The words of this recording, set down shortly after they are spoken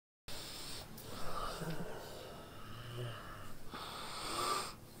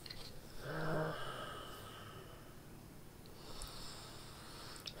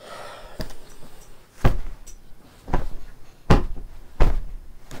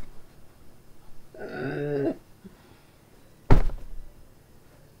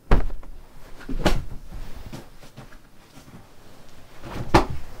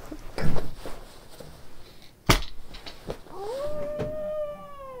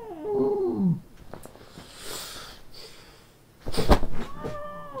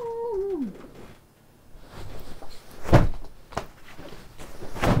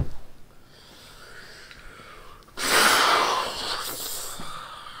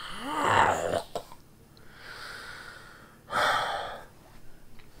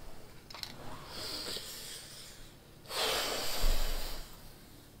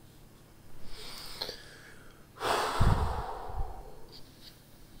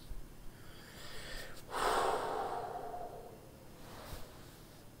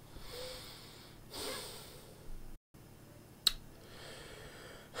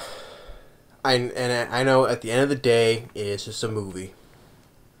I know at the end of the day, it's just a movie.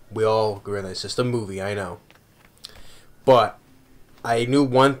 We all agree that it's just a movie. I know, but I knew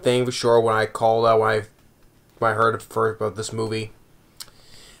one thing for sure when I called out when I heard first about this movie.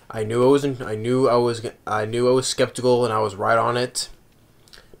 I knew I was skeptical, and I was right on it.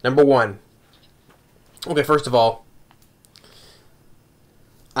 Number one. Okay, first of all,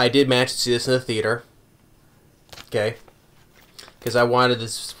 I did manage to see this in the theater. Okay, because I wanted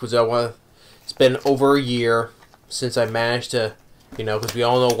this. It's been over a year since I managed to, because we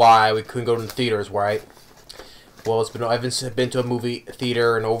all know why we couldn't go to the theaters, right? Well, I haven't been to a movie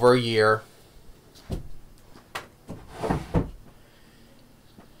theater in over a year.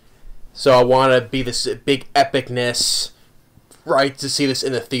 So I want to be this big epicness, right, to see this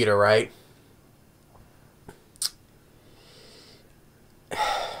in the theater, right?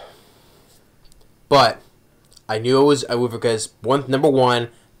 But I knew I would because number one,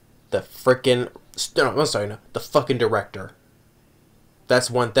 the fucking director. That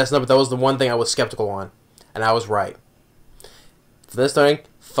was the one thing I was skeptical on, and I was right. For this thing,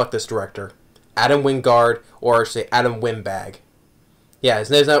 fuck this director, Adam Wingard, or say Adam Wimbag. Yeah,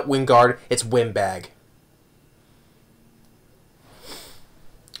 his name's not Wingard, it's Wimbag.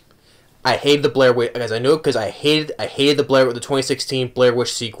 I hated the Blair Witch, guys. I knew it because I hated the 2016 Blair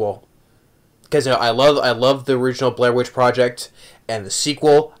Witch sequel. Because I love the original Blair Witch Project, and the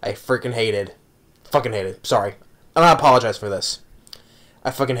sequel I freaking hated. Fucking hated. Sorry, I'm gonna apologize for this.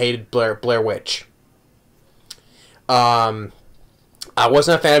 I fucking hated Blair Witch. I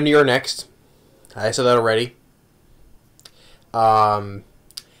wasn't a fan of New Year Next. I said that already. And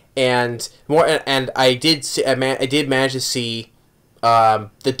I did manage to see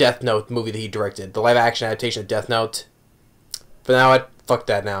the Death Note movie that he directed, the live action adaptation of Death Note. But now fuck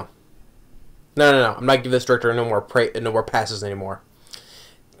that now. No. I'm not giving this director no more passes anymore.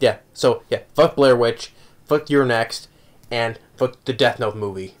 Yeah. So yeah, fuck Blair Witch, fuck You're Next, and fuck the Death Note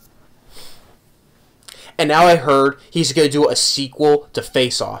movie. And now I heard he's gonna do a sequel to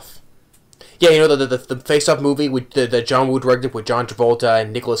Face Off. Yeah, the Face Off movie that John Woo directed with John Travolta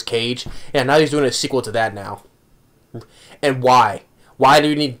and Nicolas Cage. Yeah, now he's doing a sequel to that now. And why? Why do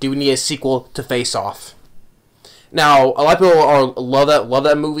we need a sequel to Face Off? Now, a lot of people love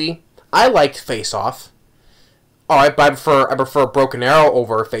that movie. I liked Face Off. Alright, but I prefer Broken Arrow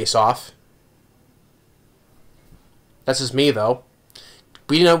over Face Off. That's just me though.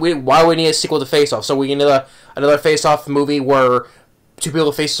 Why we need a sequel to Face Off? So we need another Face Off movie where two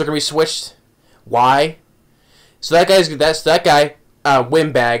people's faces are gonna be switched? Why? So that guy,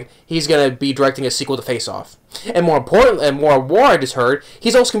 Wimbag, he's gonna be directing a sequel to Face Off. And more important, and more I just heard,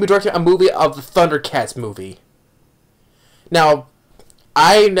 he's also gonna be directing a movie of the Thundercats movie. Now,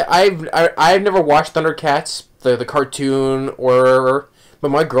 I've never watched Thundercats, the cartoon, but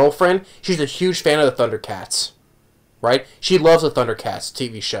my girlfriend, she's a huge fan of the Thundercats. Right? She loves the Thundercats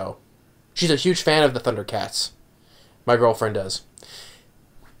TV show. She's a huge fan of the Thundercats. My girlfriend does.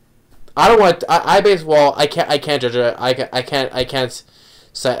 I don't want. I can't judge it. I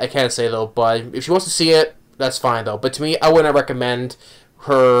can't say though. But if she wants to see it, that's fine though. But to me, I wouldn't recommend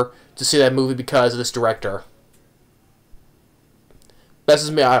her to see that movie because of this director. That's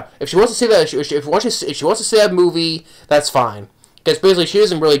just me. If she wants to see that, if she wants to see that movie, that's fine. Because basically, she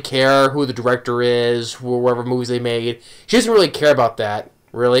doesn't really care who the director is, whatever movies they made. She doesn't really care about that,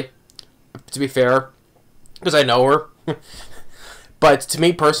 really. To be fair, because I know her. But to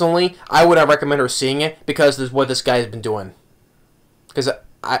me personally, I would not recommend her seeing it because of what this guy has been doing. But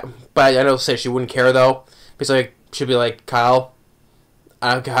I know say she wouldn't care though, because she'd be like, Kyle,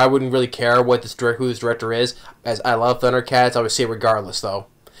 I wouldn't really care who this director is, as I love Thundercats. I would see it regardless though.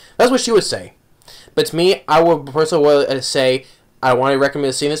 That's what she would say. But to me, I would personally say I don't want to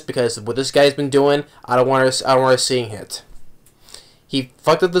recommend seeing this because what this guy's been doing, I don't want her seeing it. He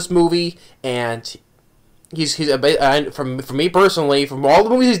fucked up this movie, and for me personally, from all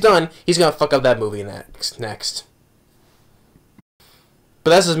the movies he's done, he's gonna fuck up that movie next. But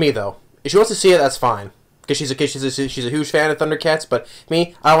that's just me though. If she wants to see it, that's fine. Because she's a huge fan of Thundercats. But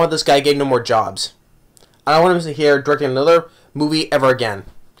me, I don't want this guy getting no more jobs. I don't want him to here directing another movie ever again.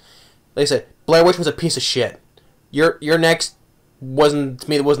 Like I said, Blair Witch was a piece of shit. Your Next wasn't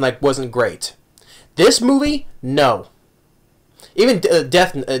great. This movie, no. Even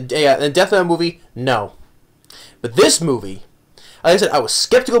Death Note movie, no. But this movie, like I said, I was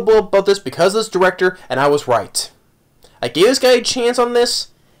skeptical about this because of this director, and I was right. I gave this guy a chance on this,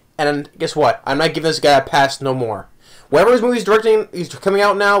 and guess what? I'm not giving this guy a pass no more. Whatever his movie's directing, he's coming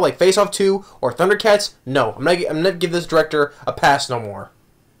out now, like Face Off 2 or Thundercats. No, I'm not giving this director a pass no more.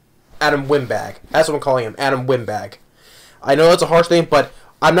 Adam Wimbag. That's what I'm calling him, Adam Wimbag. I know that's a harsh thing, but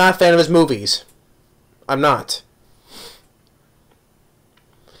I'm not a fan of his movies. I'm not.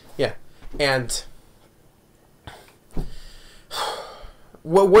 Yeah, and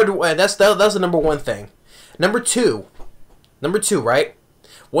that's the number one thing. Number two, right?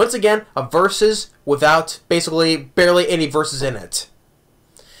 Once again, a versus without basically barely any verses in it.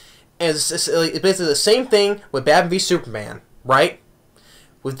 And it's basically the same thing with Batman v Superman, right?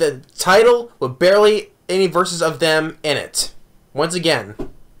 With the title with barely any verses of them in it. Once again,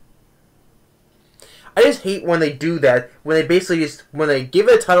 I just hate when they do that. When they basically when they give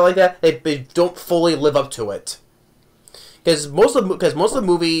it a title like that, they don't fully live up to it. Because most of the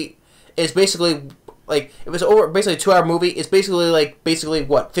movie is basically like, if it's over basically a 2-hour movie, it's basically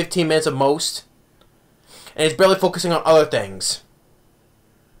what, 15 minutes at most, and it's barely focusing on other things.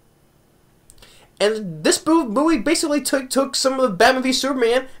 And this movie basically took some of the Batman v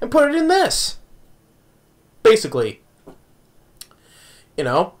Superman and put it in this. Basically, you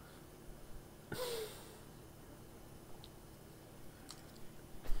know.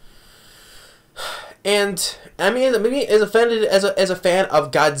 And I mean, as offended as a fan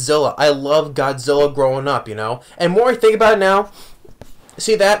of Godzilla, I love Godzilla growing up, you know. And more I think about it now,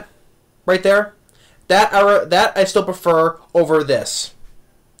 see that right there, that I still prefer over this.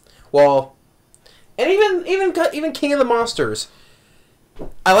 Well, and even King of the Monsters,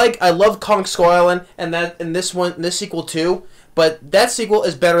 I love Kong Skull Island and this sequel too. But that sequel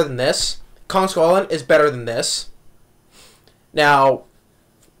is better than this. Kong Skull Island is better than this. Now,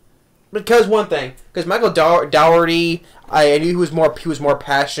 because Michael Dougherty, I knew he was more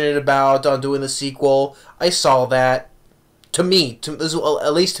passionate about doing the sequel. I saw that. At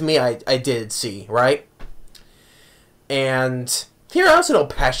least to me, I did see, right? And here I also know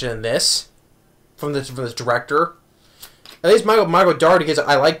passion in this from this director. At least Michael Dougherty, because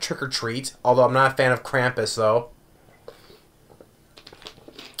I like Trick or Treat, although I'm not a fan of Krampus though.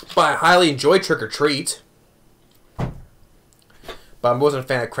 But I highly enjoy Trick or Treat. But I wasn't a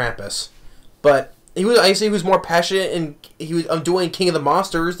fan of Krampus. But he was more passionate, and he was doing King of the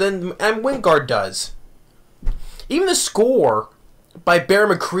Monsters than Wingard does. Even the score by Bear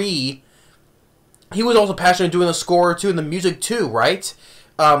McCree, he was also passionate doing the score too and the music too, right?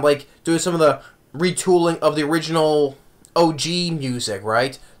 Like doing some of the retooling of the original OG music,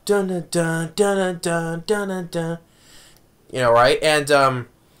 right? Dun dun dun dun dun dun dun dun. You know, right? And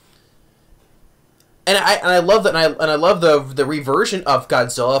I love that, and I love the reversion of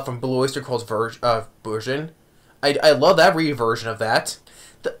Godzilla from Blue Oyster Cult's version. I love that reversion of that.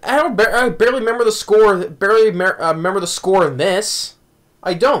 I barely remember the score. Remember the score in this.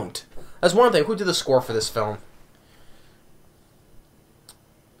 I don't. That's one thing. Who did the score for this film?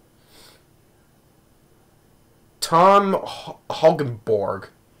 Tom Hogenborg.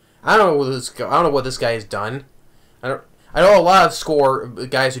 I don't know what this guy has done. I know a lot of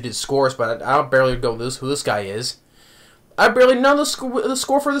guys who did scores, but I barely know who this guy is. I barely know the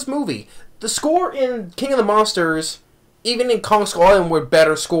score for this movie. The score in King of the Monsters, even in Kong Skull Island, were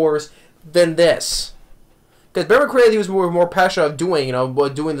better scores than this. Because Bear McCree, he was more passionate of doing,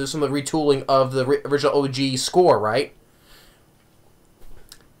 some of the retooling of the original OG score, right?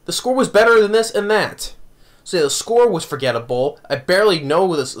 The score was better than this and that. So yeah, the score was forgettable. I barely know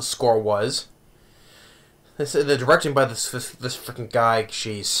what the score was. The directing by this freaking guy,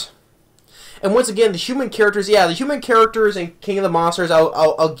 jeez. And once again, the human characters, the human characters in King of the Monsters,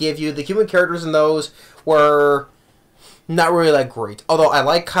 I'll give you. The human characters in those were not really that great. Although I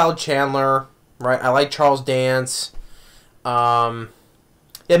like Kyle Chandler, right? I like Charles Dance. Millie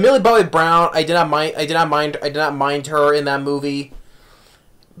Bobby Brown, I did not mind her in that movie.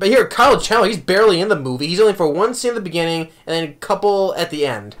 But here, Kyle Chandler, he's barely in the movie. He's only for one scene at the beginning and then a couple at the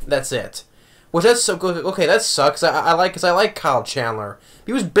end. That's it. Which that's so good. Okay, that sucks. I like Kyle Chandler.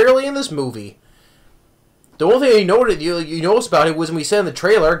 He was barely in this movie. The only thing you noticed about it was when we said in the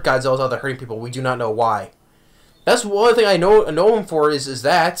trailer, Godzilla's out there hurting people. We do not know why. That's the only thing I know him for is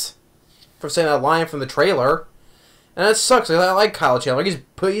that, for saying that line from the trailer, and that sucks. I like Kyle Chandler. He's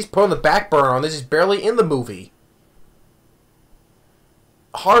put on the back burner on this. He's barely in the movie.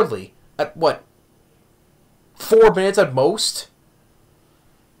 Hardly. At what? 4 minutes at most.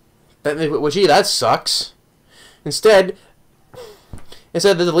 That sucks. Instead,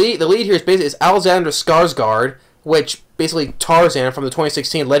 the lead here is Alexander Skarsgard, which basically Tarzan from the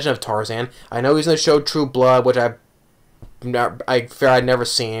 2016 Legend of Tarzan. I know he's in the show True Blood, which I'd never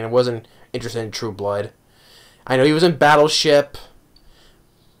seen. I wasn't interested in True Blood. I know he was in Battleship,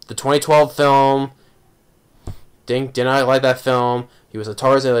 the 2012 film. Did not like that film. He was a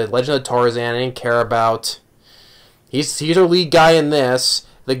Tarzan, the Legend of Tarzan. I didn't care about. He's our lead guy in this.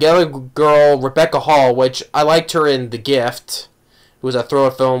 The other girl, Rebecca Hall, which I liked her in The Gift, It was a thriller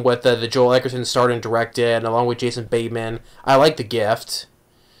film with the Joel Edgerton starred and directed, along with Jason Bateman. I like The Gift.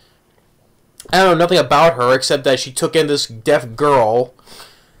 I don't know nothing about her except that she took in this deaf girl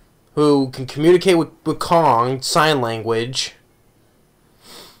who can communicate with Kong, sign language.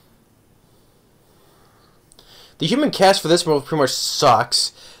 The human cast for this movie pretty much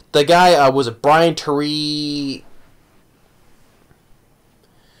sucks. The guy was Brian Tyree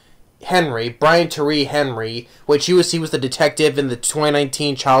Henry, which he was the detective in the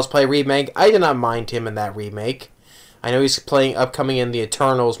 2019 Child's Play remake. I did not mind him in that remake. I know he's playing upcoming in the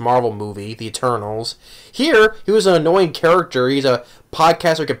Eternals Marvel movie, The Eternals. Here, he was an annoying character. He's a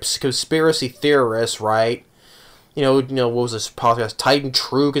podcaster, conspiracy theorist, right? You know, what was this podcast? Titan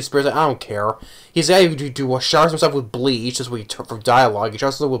True Conspiracy? I don't care. He's a guy who showers himself with bleach. That's what he took from dialogue. He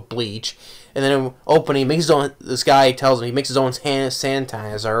showers himself with bleach. And then in opening, he makes his own, this guy tells him he makes his own hand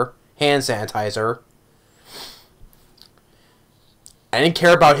sanitizer. I didn't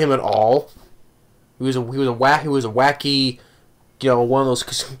care about him at all. He was a wacky, you know, one of those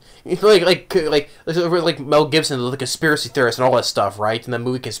like Mel Gibson, the conspiracy theorist and all that stuff, right? In the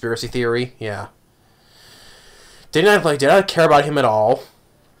movie Conspiracy Theory, yeah. Did not care about him at all.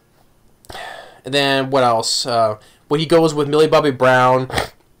 And then what else? When he goes with Millie Bobby Brown,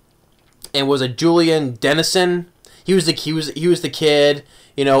 and was a Julian Dennison. He was the kid,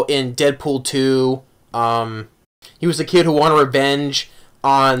 you know, in Deadpool 2. He was the kid who wanted revenge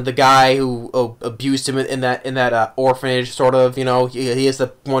on the guy who abused him in that orphanage, sort of. You know, he is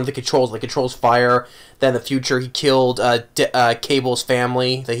the one that controls fire. Then in the future, he killed Cable's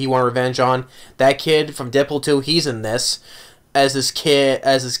family that he wanted revenge on. That kid from Deadpool 2, he's in this as this kid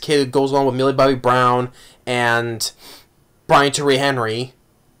who goes along with Millie Bobby Brown and Brian Tyree Henry.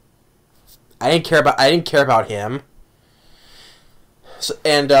 I didn't care about him. So,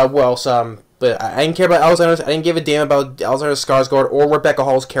 and but I didn't care about Alexander. I didn't give a damn about Alexander Skarsgard or Rebecca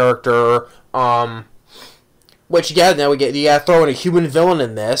Hall's character. Which now you gotta throw in a human villain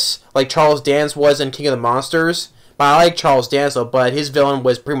in this, like Charles Dance was in King of the Monsters. But I like Charles Dance though, but his villain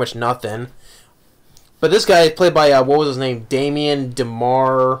was pretty much nothing. But this guy is played by what was his name? Demian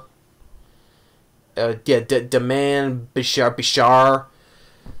Demian Bichir.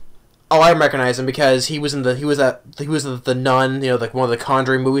 Oh, I recognize him because he was the Nun, you know, like one of the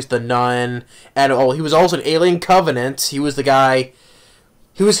Conjuring movies, The Nun, and he was also in Alien Covenant. He was the guy.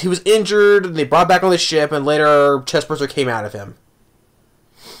 He was injured, and they brought back on the ship, and later Chestburster came out of him.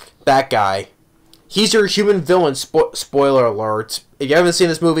 That guy. He's your human villain. Spoiler alert! If you haven't seen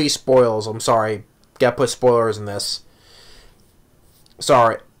this movie, spoils. I'm sorry. Gotta put spoilers in this.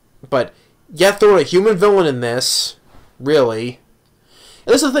 Sorry, but yeah, throw a human villain in this. Really.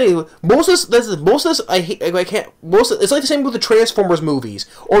 And this is the thing. Most of this, I hate. I can't. It's like the same with the Transformers movies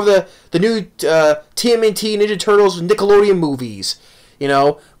or the new TMNT Ninja Turtles Nickelodeon movies. You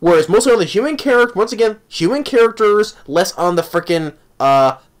know, whereas mostly on the human character. Once again, human characters, less on the freaking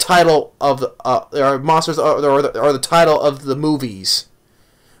title of the or monsters or the title of the movies.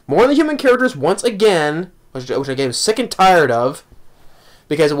 More on the human characters. Once again, which I get sick and tired of.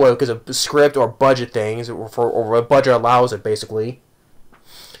 Because of script or budget things, or what budget allows it, basically.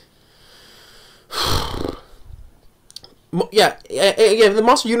 Yeah, the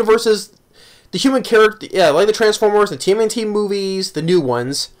monster universes, the human character, like the Transformers, the TMNT movies, the new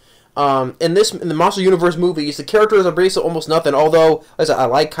ones. In the Monster Universe movies, the characters are basically almost nothing. Although, like I said, I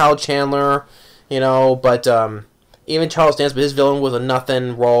like Kyle Chandler, you know, but even Charles Dance, but his villain was a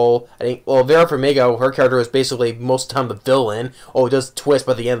nothing role. I think, well, Vera Farmiga, her character is basically most of the time the villain. Oh, it does twist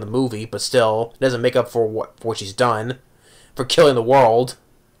by the end of the movie, but still, it doesn't make up for what she's done for killing the world.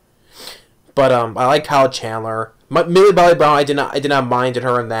 But I like Kyle Chandler. Millie Bobby Brown, I did not mind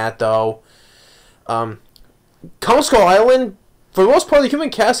her in that though. Kong Skull Island, for the most part of the human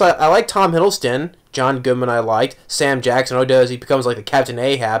cast, I like Tom Hiddleston, John Goodman. I liked Sam Jackson. He becomes like the Captain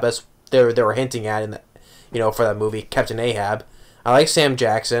Ahab. That's they were hinting at in the, for that movie, Captain Ahab. I like Sam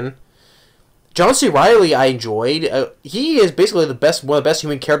Jackson. John C. Reilly, I enjoyed. He is basically one of the best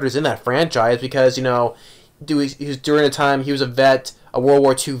human characters in that franchise because he was during the time he was a vet. A World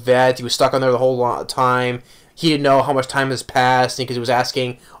War II vet. He was stuck on there the whole time. He didn't know how much time has passed because he was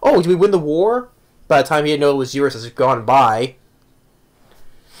asking, "Oh, did we win the war?" By the time he didn't know it was years has gone by.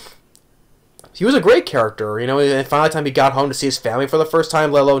 He was a great character, and finally the time he got home to see his family for the first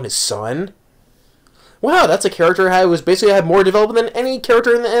time, let alone his son. Wow, that's a character who was basically had more development than any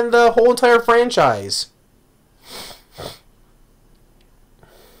character in the whole entire franchise.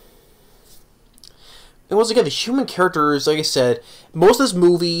 And once again, the human characters, like I said, most of this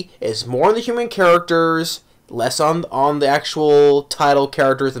movie is more on the human characters, less on the actual title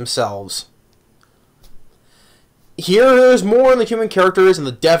characters themselves. Here, there's more on the human characters and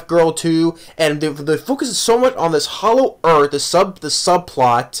the deaf girl too, and the focus is so much on this Hollow Earth, the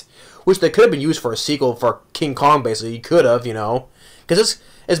subplot, which they could have been used for a sequel for King Kong. Basically, you could have, you know, because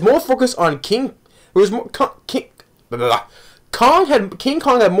it's more focused on King. It was more King Kong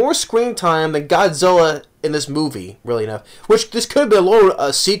had more screen time than Godzilla in this movie, really enough. Which this could have been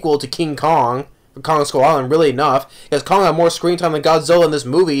a sequel to King Kong, Kong Skull Island, really enough, because Kong had more screen time than Godzilla in this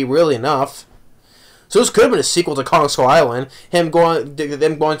movie, really enough. So this could have been a sequel to Kong Skull Island, them going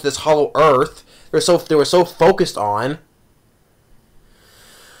to this Hollow Earth. They were so focused on.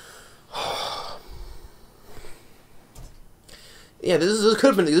 Yeah, this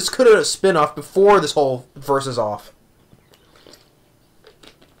could have been a spin-off before this whole verse is off.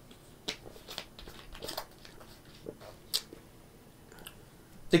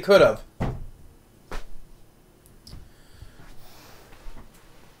 They could have.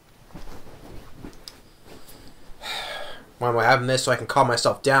 Why am I having this so I can calm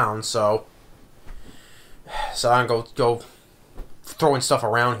myself down? So I don't go throwing stuff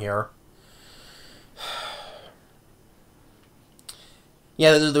around here.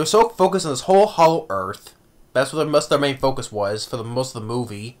 Yeah, they're so focused on this whole Hollow Earth. That's what their main focus was for most of the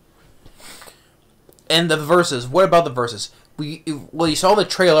movie. And the verses. What about the verses? You saw the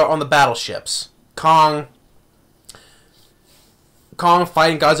trailer on the battleships. Kong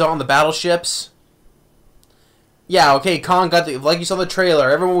fighting Godzilla on the battleships. Yeah, okay, Kong got like you saw the trailer.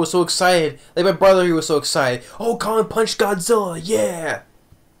 Everyone was so excited. Like my brother, he was so excited. Oh, Kong punched Godzilla, yeah.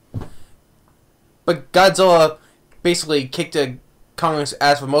 But Godzilla basically kicked Kong's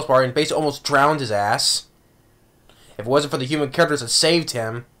ass for the most part and basically almost drowned his ass. If it wasn't for the human characters that saved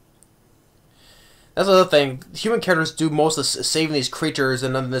him. That's the other thing. Human characters do most of saving these creatures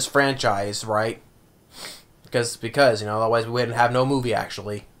in this franchise, right? Because you know, otherwise we wouldn't have no movie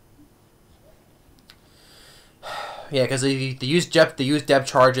actually. Yeah, because they use depth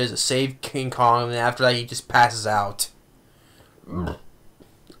charges to save King Kong, and after that he just passes out. Oh,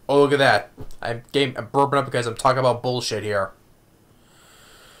 look at that! I'm burping up because I'm talking about bullshit here.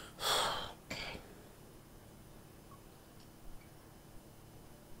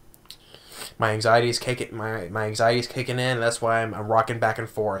 My anxiety is kicking. My anxiety is kicking in. And that's why I'm rocking back and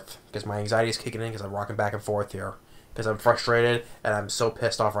forth. Because my anxiety is kicking in because I'm rocking back and forth here. Because I'm frustrated and I'm so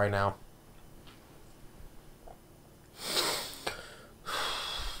pissed off right now.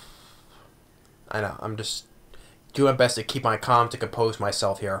 I know. I'm just doing my best to keep my calm, to compose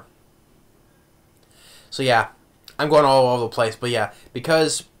myself here. So yeah, I'm going all over the place. But yeah,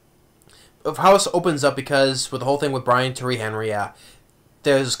 because of how this opens up, because with the whole thing with Brian Tyree Henry, yeah.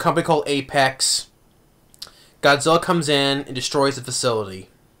 There's this company called Apex. Godzilla comes in and destroys the facility.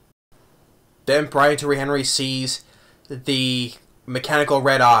 Then Brian Tyree Henry sees the mechanical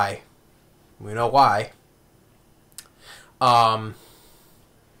red eye. We know why. But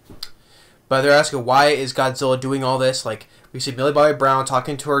they're asking, why is Godzilla doing all this? Like, we see Millie Bobby Brown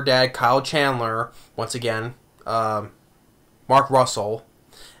talking to her dad, Kyle Chandler, once again, Mark Russell.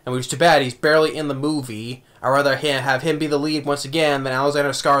 And which is too bad, he's barely in the movie. I'd rather have him be the lead once again than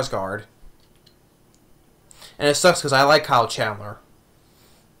Alexander Skarsgard. And it sucks because I like Kyle Chandler.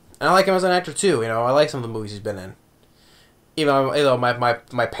 And I like him as an actor too, you know, I like some of the movies he's been in. Even though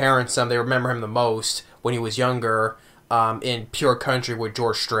my parents, they remember him the most when he was younger, in Pure Country with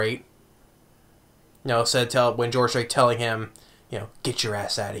George Strait. You know, when George Strait telling him, you know, get your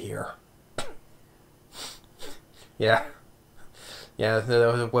ass out of here. Yeah. Yeah,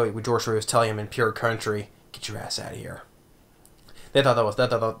 what George Strait was telling him in Pure Country, get your ass out of here. They thought that was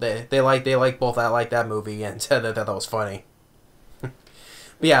they liked both that movie and said that was funny. But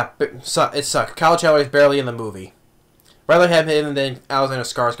yeah, it sucked. Kyle Chandler is barely in the movie. Rather have him than Alexander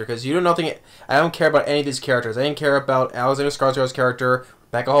Skarsgård, because you do nothing. I don't care about any of these characters. I didn't care about Alexander Skarsgård's character,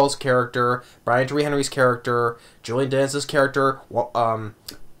 Rebecca Hall's character, Brian Tyree Henry's character, Julian Dennison's character. What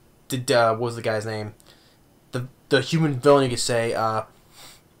was the guy's name? The human villain, you could say,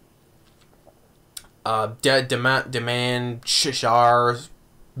 Demian Shishar's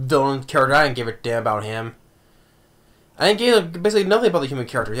villain character. I didn't give a damn about him. I didn't give basically nothing about the human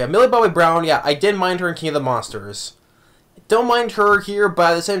characters. Yeah, Millie Bobby Brown, yeah, I did mind her in King of the Monsters. Don't mind her here,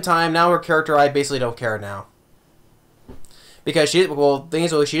 but at the same time, now her character, I basically don't care now. Because the thing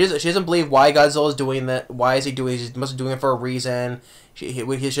is, she doesn't believe why Godzilla is doing that. Why is he doing it? He must be doing it for a reason. She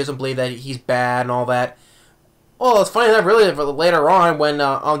doesn't believe that he's bad and all that. Well, it's funny enough, really, later on, when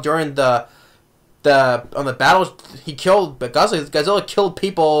during on the battle, Godzilla killed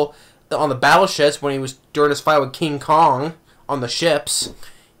people on the battleships when he was during his fight with King Kong on the ships.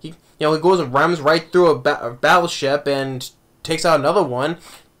 He goes and rams right through a battleship and takes out another one.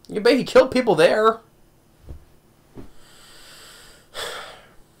 He killed people there.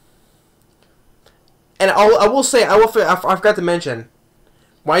 And I will say, I forgot to mention,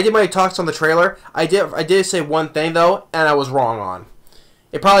 when I did my talks on the trailer, I did say one thing though, and I was wrong on.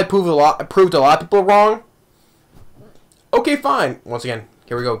 It probably proved a lot of people wrong. Okay, fine. Once again,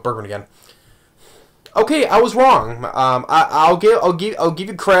 here we go, Bergman again. Okay, I was wrong. I'll give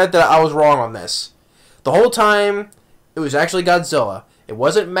you credit that I was wrong on this. The whole time, it was actually Godzilla. It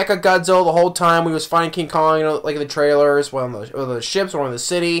wasn't Mecha Godzilla the whole time. We was fighting King Kong, you know, like in the trailers, one of the ships, or in the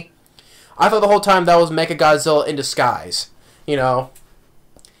city. I thought the whole time that was Mecha Godzilla in disguise. You know,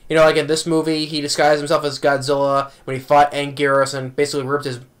 like in this movie, he disguised himself as Godzilla when he fought Anguirus and basically ripped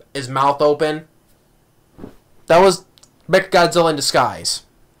his mouth open. That was Mecha Godzilla in disguise.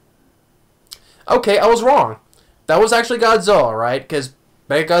 Okay, I was wrong. That was actually Godzilla, right? Because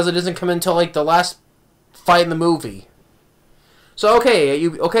Mecha Godzilla doesn't come until like the last fight in the movie. So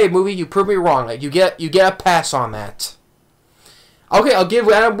okay, movie, you proved me wrong. Like, you get a pass on that. Okay, I'll give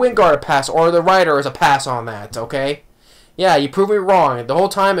Adam Wingard a pass, or the writer is a pass on that. Okay, yeah, you proved me wrong. The whole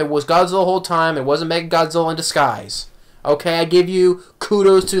time it was Godzilla. The whole time it wasn't Mecha Godzilla in disguise. Okay, I give you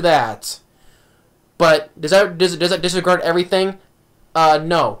kudos to that. But does that disregard everything?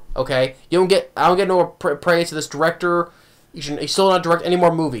 No. Okay, I don't get no praise to this director. He's still not direct any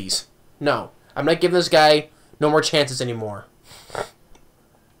more movies. No, I'm not giving this guy no more chances anymore.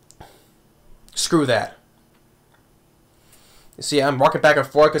 Screw that. You see, I'm rocking back and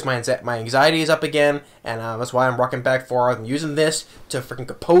forth because my anxiety is up again, and that's why I'm rocking back and forth. I'm using this to freaking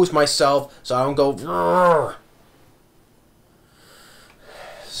compose myself so I don't go. Rrr.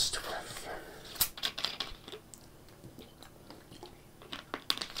 Stupid.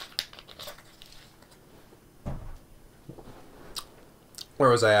 Where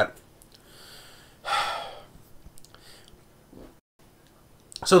was I at?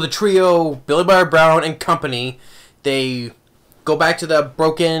 So the trio, Billy Bob Brown and company, they go back to the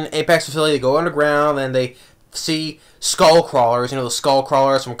broken Apex facility. They go underground, and they see skull crawlers. You know, the skull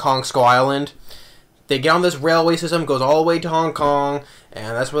crawlers from Kong Skull Island. They get on this railway system, goes all the way to Hong Kong,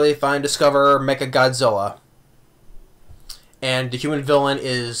 and that's where they discover Mecha Godzilla. And the human villain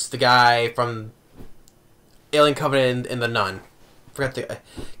is the guy from Alien Covenant and the Nun.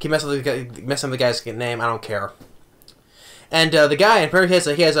 Keep messing with the guy's name. I don't care. And the guy,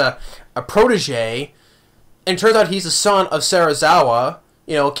 apparently he has a protege, and it turns out he's the son of Serizawa,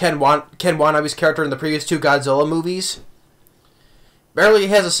 you know, Ken Wanabe's character in the previous two Godzilla movies. Apparently he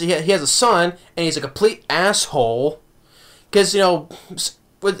has a son, and he's a complete asshole, because, you know,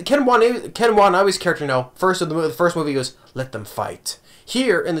 with Ken Wanabe's character, you know, the first movie was let them fight.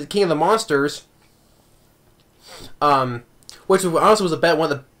 Here in the King of the Monsters, which honestly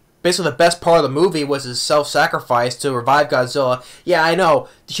was basically the best part of the movie was his self-sacrifice to revive Godzilla. Yeah, I know,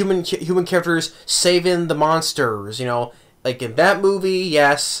 the human characters saving the monsters, you know, like in that movie,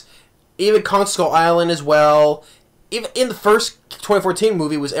 yes. Even Kong Skull Island as well. Even in the first 2014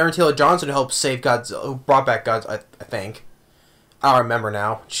 movie was Aaron Taylor Johnson who helped save Godzilla, who brought back Godzilla, I think. I don't remember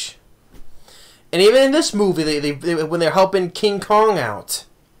now. And even in this movie, they when they're helping King Kong out.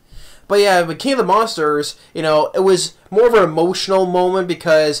 But yeah, with King of the Monsters, you know, it was more of an emotional moment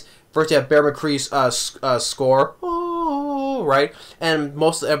because first you have Bear McCree's score, oh, right, and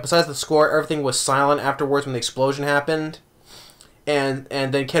besides the score, everything was silent afterwards when the explosion happened, and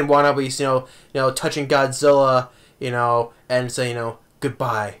then Ken Wanabe's you know touching Godzilla, you know, and saying, you know,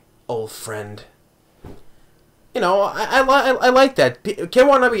 goodbye, old friend. You know, I like that. Ken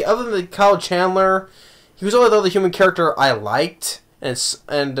Wanabe, other than the Kyle Chandler, he was only the other human character I liked. And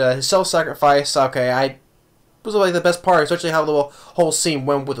his self-sacrifice, okay, was like the best part, especially how the whole scene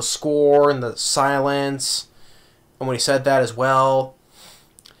went with the score and the silence, and when he said that as well.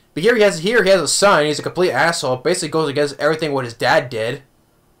 But here he has a son. He's a complete asshole. Basically goes against everything what his dad did.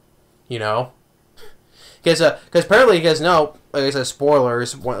 You know, because apparently he has no, like I said,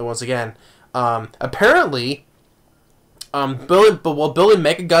 spoilers once again. Apparently, Billy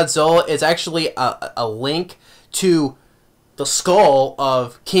Mecha Godzilla is actually a link to the skull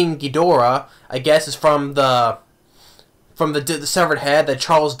of King Ghidorah. I guess is from the severed head that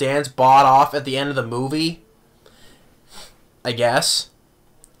Charles Dance bought off at the end of the movie. I guess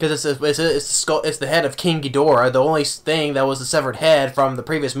because it's the skull, it's the head of King Ghidorah, the only thing that was the severed head from the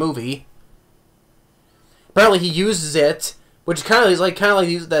previous movie. Apparently he uses it, which kind of like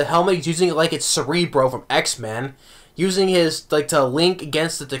the helmet. He's using it like it's Cerebro from X-Men, using his to link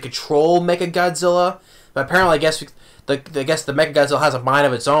against to control Mecha Godzilla. But apparently, I guess the Mecha Godzilla has a mind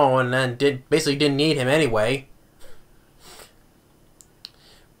of its own, and basically didn't need him anyway.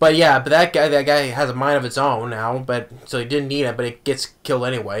 But yeah, but that guy has a mind of its own now. But so he didn't need it, but it gets killed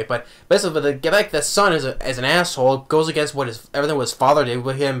anyway. But basically, the son is an asshole. Goes against everything what his father did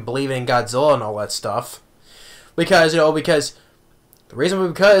with him believing in Godzilla and all that stuff. Because the reason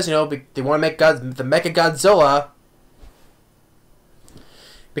because they want to make the Mecha Godzilla.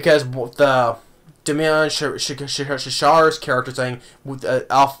 Because the Demian Shashar's character saying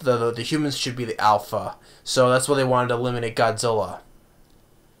the humans should be the alpha, so that's why they wanted to eliminate Godzilla.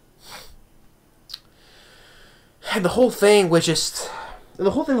 And the whole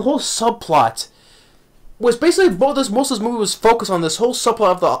subplot was basically most of this movie was focused on this whole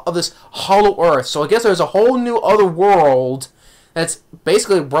subplot of this hollow Earth. So I guess there's a whole new other world that's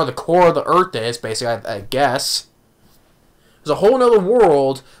basically where the core of the Earth is. Basically, I guess. There's a whole other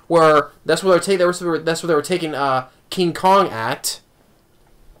world where that's where they were taking King Kong at,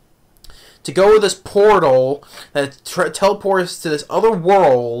 to go to this portal that teleports to this other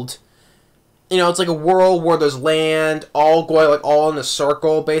world. It's like a world where there's land all going all in a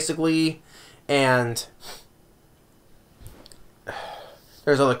circle basically, and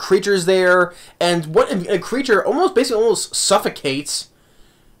there's other creatures there, and what a creature almost suffocates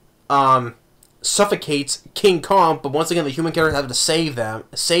King Kong, but once again the human characters have to save him.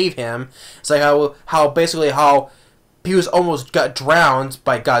 It's like how he was almost got drowned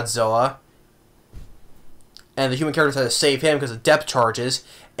by Godzilla, and the human characters had to save him because of depth charges,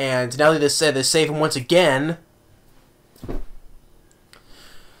 and now they save him once again.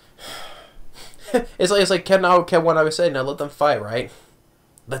 it's like Ken what I was saying, now let them fight, right?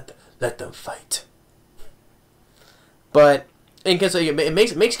 Let them fight. But because it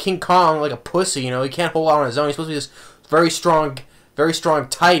makes King Kong like a pussy, he can't hold on his own. He's supposed to be this very strong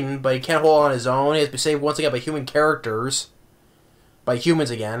titan, but he can't hold on his own. He has to be saved once again by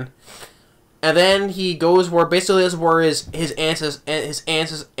humans again. And then he goes where basically is where his ancestors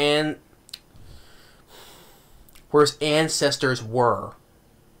were.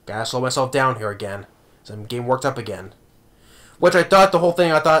 Gotta slow myself down here again, so I'm getting worked up again. Which I thought the whole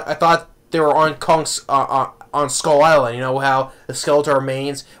thing, I thought they were on Kong's on Skull Island. How the skeletal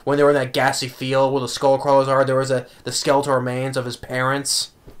remains, when they were in that gassy field where the skull crawlers are, there was the skeletal remains of his parents.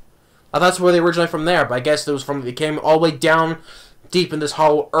 I thought that's where they originally from there, but I guess they came all the way down deep in this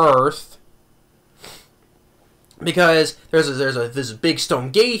hollow Earth. Because there's a big stone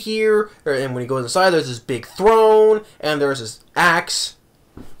gate here, and when he goes inside, there's this big throne, and there's this axe,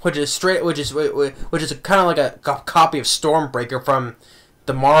 which is kind of like a copy of Stormbreaker from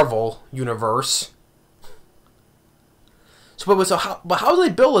the Marvel universe. But how did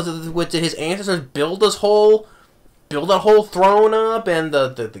they build this? Did his ancestors build that whole throne up, and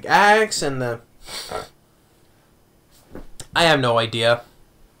the axe and the? I have no idea.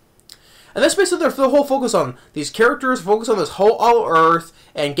 And that's basically the whole focus on these characters. Focus on this whole Earth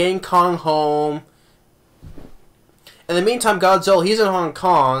and getting Kong home. In the meantime, Godzilla, he's in Hong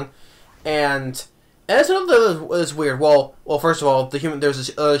Kong, and that's another that's weird. Well, first of all, there's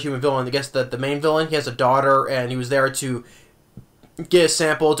this other human villain. I guess the main villain, he has a daughter, and he was there to get a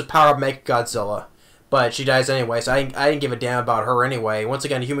sample to power up Mechagodzilla, but she dies anyway. So I didn't give a damn about her anyway. Once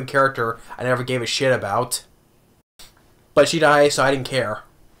again, a human character I never gave a shit about, but she dies, so I didn't care.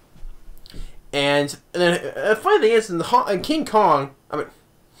 And then the funny thing is, in King Kong,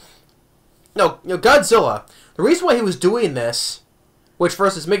 Godzilla. The reason why he was doing this, which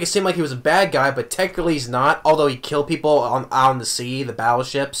first is make it seem like he was a bad guy, but technically he's not. Although he killed people out on the sea, the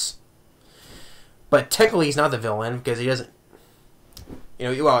battleships. But technically he's not the villain because he doesn't.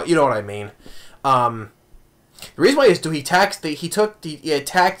 You know what I mean. The reason why he attacked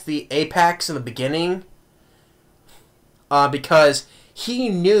the Apex in the beginning. Because he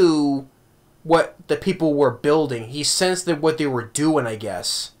knew what the people were building. He sensed what they were doing, I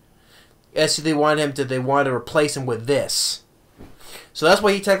guess. As they wanted to replace him with this. So that's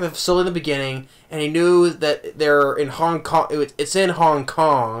why he attacked the facility in the beginning, and he knew that they're in Hong Kong. It's in Hong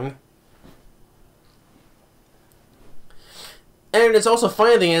Kong. And it's also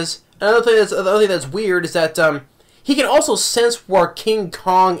funny thing is, another thing that's weird is that he can also sense where King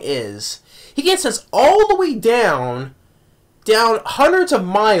Kong is. He can sense all the way down hundreds of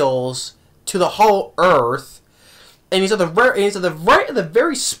miles to the hollow Earth, and he's at the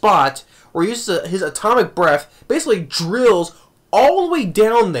very spot where he uses his atomic breath, basically drills all the way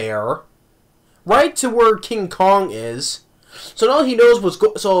down there, right to where King Kong is. So now he knows what's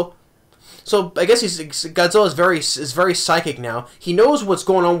so I guess Godzilla is very psychic now. He knows what's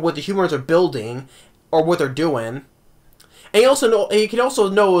going on, what the humans are building or what they're doing, and he can also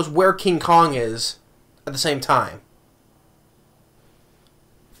knows where King Kong is at the same time.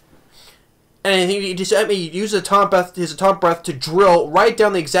 And he just used his atomic breath to drill right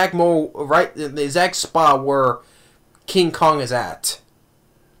down the exact spot where King Kong is at.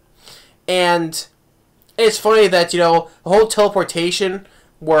 And it's funny that, the whole teleportation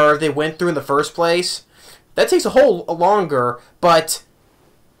where they went through in the first place, that takes a whole longer, but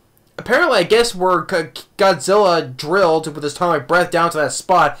apparently, I guess where Godzilla drilled with his atomic breath down to that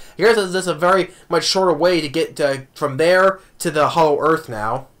spot, I guess that's a very much shorter way to get from there to the Hollow Earth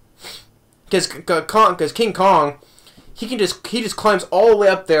now. Because King Kong, he just climbs all the way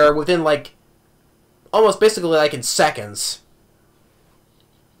up there within almost basically in seconds.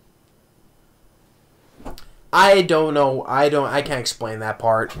 I don't know. I can't explain that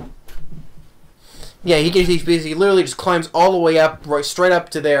part. Yeah, he basically literally just climbs all the way up, straight up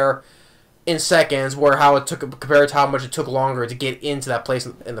to there in seconds, where how it took compared to how much it took longer to get into that place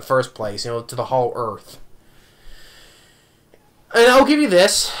in the first place, to the Hollow Earth. And I'll give you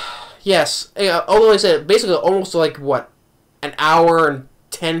this. Yes, although I said basically almost an hour and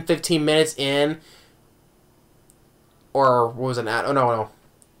 10-15 minutes in, or what was it? Oh no,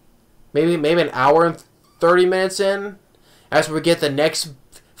 maybe an hour and 30 minutes in, as we get the next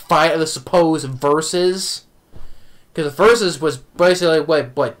fight of the supposed versus, because the versus was basically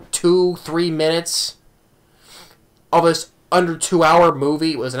what 2-3 minutes of this under 2-hour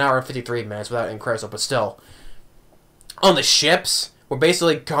movie. It was an hour and 53 minutes without incredible, but still on the ships. Where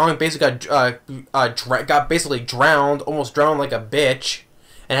basically Kong got basically drowned, almost drowned like a bitch,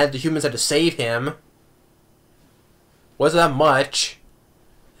 and the humans had to save him. Wasn't that much,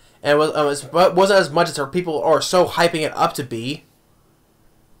 and wasn't as much as our people are so hyping it up to be.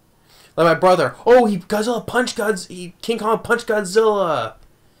 Like my brother, King Kong punched Godzilla.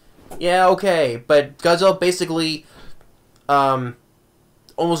 Yeah, okay, but Godzilla basically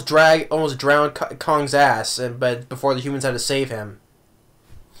almost drowned Kong's ass, but before the humans had to save him.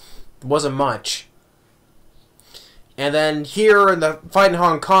 It wasn't much. And then here in the fight in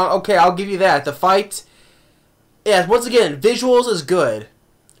Hong Kong, okay, I'll give you that. The fight, yeah, once again, visuals is good.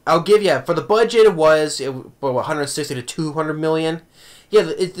 I'll give you, for the budget, it was 160 to 200 million.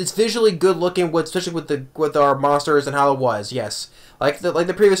 Yeah, it's visually good looking, especially with our monsters and how it was. Yes, like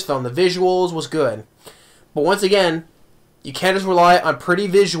the previous film, the visuals was good. But once again, you can't just rely on pretty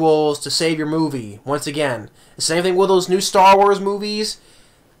visuals to save your movie. Once again, the same thing with those new Star Wars movies.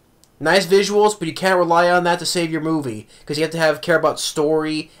 Nice visuals, but you can't rely on that to save your movie, because you have to care about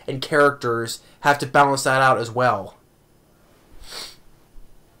story and characters. Have to balance that out as well.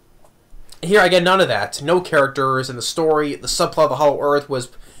 Here I get none of that. No characters, and the story, the subplot of the Hollow Earth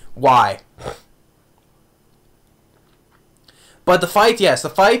was why. But the fight, yes, the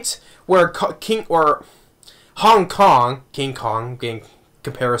fight where Hong Kong, King Kong being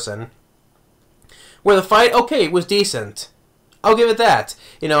comparison, where the fight, okay, it was decent. I'll give it that.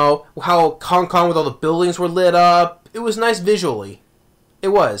 How Hong Kong with all the buildings were lit up, it was nice visually. It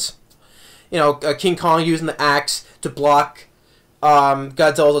was. King Kong using the axe to block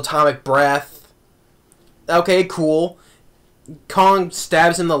Godzilla's atomic breath. Okay, cool. Kong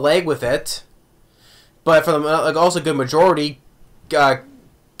stabs in the leg with it. But for the also good majority,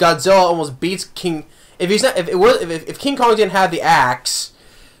 Godzilla almost beats King. If King Kong didn't have the axe,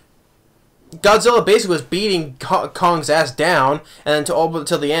 Godzilla basically was beating Kong's ass down, and then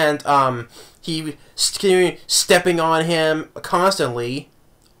until the end, he stepping on him constantly,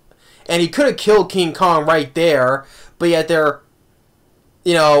 and he could have killed King Kong right there, but yet they're,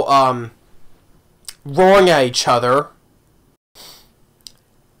 roaring at each other.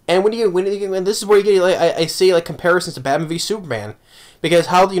 And when this is where you get I see comparisons to Batman v Superman, because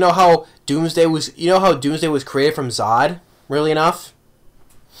how Doomsday was created from Zod, really enough.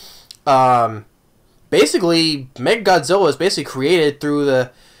 Basically, Mechagodzilla is basically created through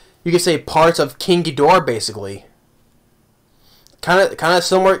you could say parts of King Ghidorah, basically. Kind of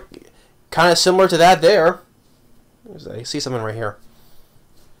similar to that there. I see something right here.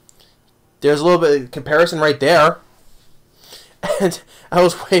 There's a little bit of comparison right there. And I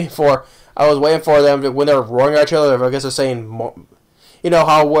was waiting for them when they were roaring at each other. I guess they're saying,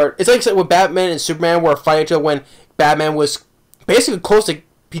 it's like with Batman and Superman were fighting each other when Batman was basically close to.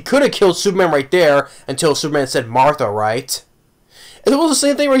 He could have killed Superman right there until Superman said Martha, right? And it was the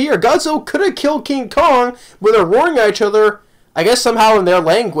same thing right here. Godzilla could have killed King Kong when they're roaring at each other. I guess somehow in their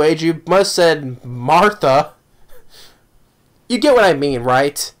language, you must have said Martha. You get what I mean,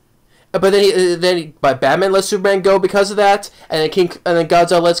 right? But then Batman lets Superman go because of that, and then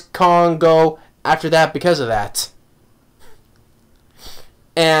Godzilla lets Kong go after that because of that.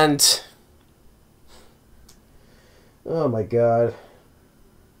 And oh my god.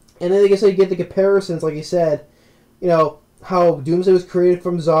 And then I guess you get the comparisons, like you said, how Doomsday was created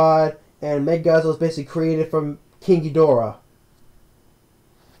from Zod, And Mechagodzilla is basically created from King Ghidorah.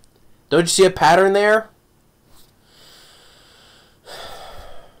 Don't you see a pattern there?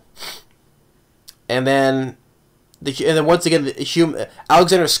 And then once again,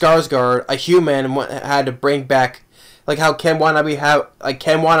 Alexander Skarsgard, a human, had to bring back, like how Ken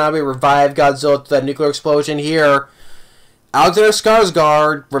Watanabe revived Godzilla to that nuclear explosion. Here, Alexander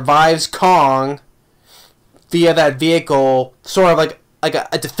Skarsgard revives Kong via that vehicle, sort of like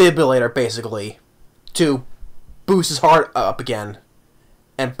a defibrillator, basically, to boost his heart up again.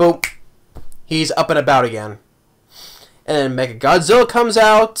 And boom, he's up and about again. And then Mechagodzilla comes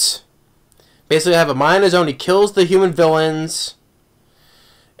out. Basically, have a mind of his own. He kills the human villains.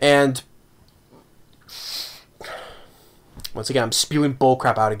 And once again, I'm spewing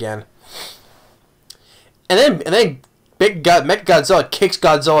bullcrap out again. And then Mechagodzilla kicks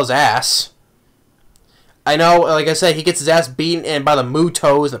Godzilla's ass. I know, like I said, he gets his ass beaten in by the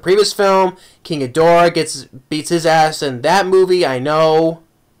Mutos in the previous film. King Ghidorah beats his ass in that movie. I know,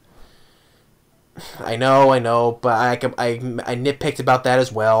 but I nitpicked about that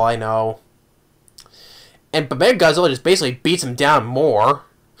as well. I know. But Mechagodzilla just basically beats him down more.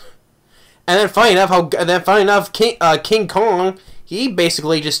 And then funny enough, King Kong, he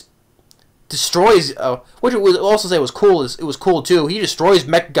basically just destroys. Which it would also say was cool. It was cool too. He destroys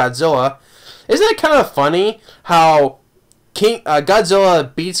Mechagodzilla. Isn't it kind of funny how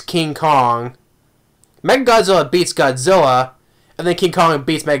Godzilla beats King Kong, Mechagodzilla beats Godzilla, and then King Kong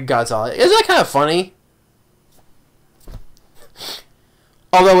beats Mechagodzilla? Isn't that kind of funny?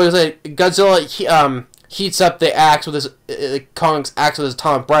 Although Godzilla heats up the axe with Kong's axe with his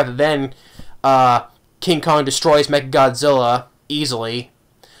atomic breath, and then King Kong destroys Mechagodzilla easily,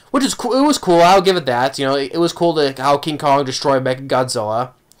 which is cool. It was cool. I'll give it that. You know, it was cool how King Kong destroyed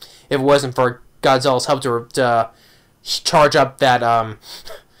Mechagodzilla. If it wasn't for Godzilla's help to charge up that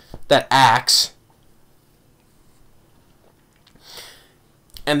axe.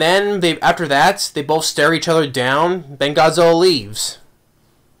 And then after that, they both stare each other down. Then Godzilla leaves.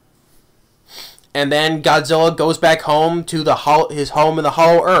 And then Godzilla goes back home to his home in the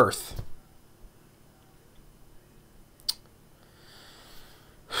Hollow Earth.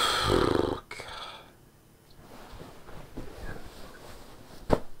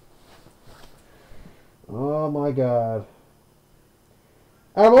 Oh my god.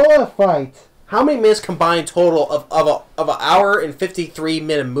 Out of all that fight, how many minutes combined total of an hour and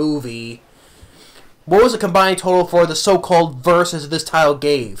 53-minute movie? What was the combined total for the so-called verses this title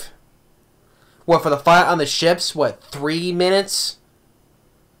gave? What, for the fight on the ships? What, 3 minutes?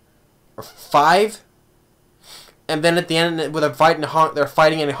 Or 5? And then at the end, with a fight they're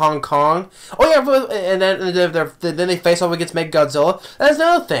fighting in Hong Kong. Oh yeah, and then they face off against Mechagodzilla. That's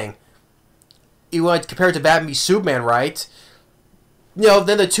another thing. You want to compare it to Batman v Superman, right? You know,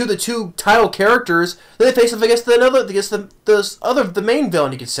 then the two title characters, then they face off against the main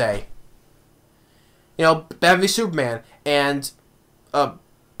villain, you could say. You know, Batman v Superman, and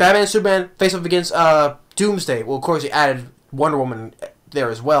Batman and Superman face off against Doomsday. Well, of course, he added Wonder Woman there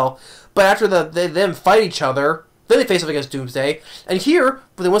as well. But after they then fight each other, then they face off against Doomsday. And here,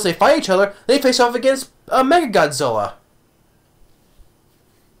 but then once they fight each other, they face off against Mechagodzilla.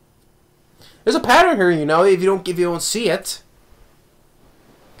 There's a pattern here, you know, if you don't see it.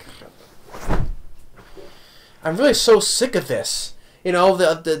 I'm really so sick of this. You know,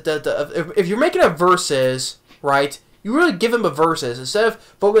 if you're making a versus, right, you really give them a versus instead of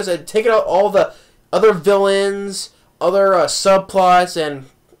focusing on taking out all the other villains, other subplots, and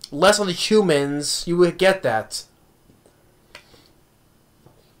less on the humans. You would get that,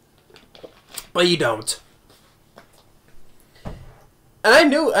 but you don't. And I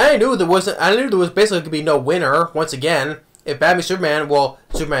knew there was basically going to be no winner once again. If Batman Superman, well,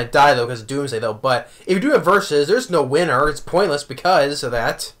 Superman died though because of Doomsday though. But if you do a versus, there's no winner. It's pointless because of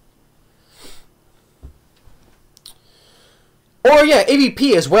that. Or yeah,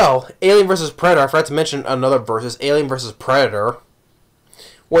 AVP as well. Alien vs Predator. I forgot to mention another versus. Alien vs Predator.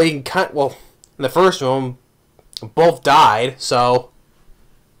 Well, you can in the first one, both died. So,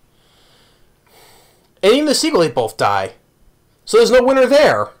 and even the sequel, they both die. So there's no winner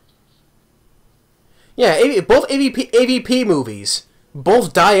there. Yeah, both AVP movies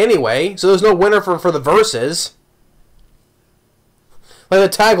both die anyway, so there's no winner for the verses.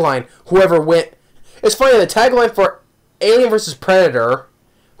 Like the tagline, whoever win. It's funny, the tagline for Alien vs Predator,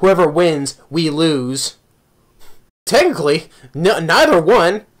 whoever wins, we lose. Technically, neither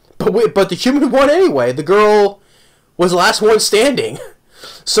won, but the human won anyway. The girl was the last one standing.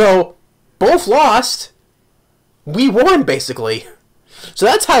 So, both lost. We won, basically. So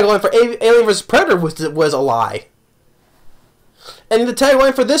that tagline for Alien vs Predator was a lie. And the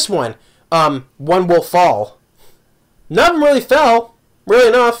tagline for this one, one will fall. None of them really fell, really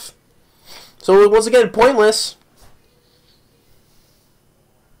enough. So once again, pointless.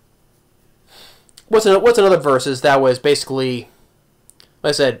 What's another versus that was basically, like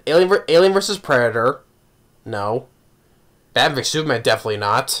I said, Alien versus Predator? No. Batman vs Superman? Definitely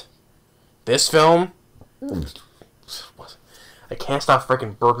not. This film? I can't stop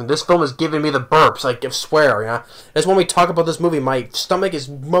freaking burping. This film is giving me the burps. I swear, yeah. Just when we talk about this movie, my stomach is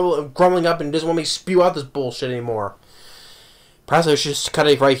grumbling up and doesn't want me to spew out this bullshit anymore. Perhaps I should just cut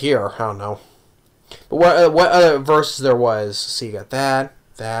it right here. I don't know. But what other verses there was? See, you got that,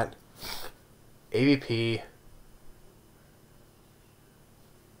 AVP.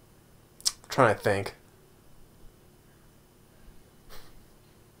 I'm trying to think.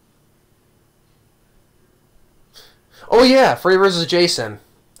 Oh yeah, Freddy vs. Jason.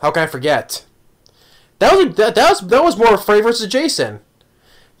 How can I forget? That was more Freddy vs. Jason.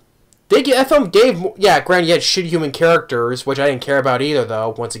 That film gave, yeah, granted you had shitty human characters, which I didn't care about either,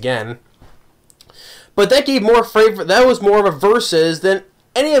 though. Once again, but that gave more Freddy. That was more of a versus than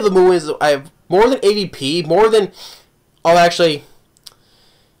any of the movies. More than AVP, more than. Oh, actually.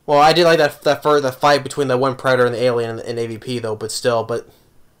 Well, I did like that for the fight between the one Predator and the alien in AVP, though. But still,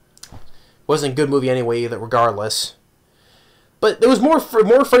 wasn't a good movie anyway, either. Regardless. But there was more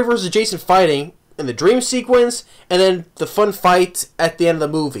Freddy vs. Jason fighting in the dream sequence, and then the fun fight at the end of the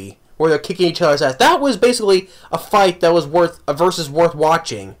movie where they're kicking each other's ass. That was basically a fight that was worth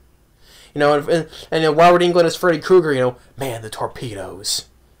watching. You know, and Robert Englund as Freddy Krueger. You know, man, the torpedoes,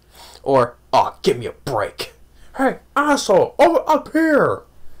 or oh, give me a break. Hey, asshole, over up here.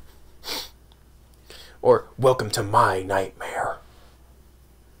 Or welcome to my nightmare.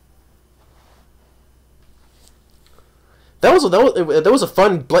 That was a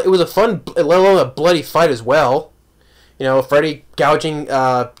fun, let alone a bloody fight as well. You know, Freddy gouging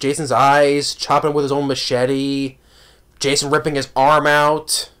Jason's eyes, chopping him with his own machete, Jason ripping his arm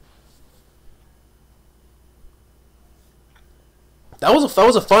out. That was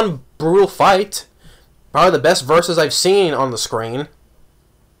a fun, brutal fight. Probably the best verses I've seen on the screen.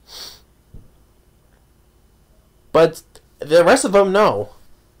 But the rest of them, no.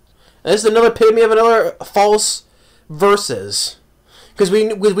 And this is another epitome of another false versus, because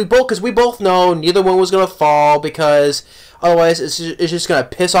we both know neither one was gonna fall, because otherwise it's just gonna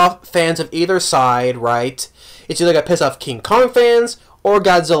piss off fans of either side, right? It's either gonna piss off King Kong fans or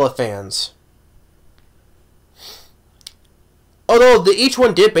Godzilla fans. Although each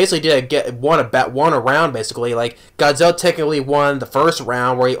one won a round basically. Like Godzilla technically won the first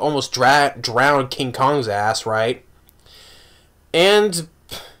round where he almost drowned King Kong's ass, right? And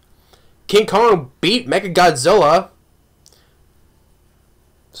King Kong beat Mechagodzilla.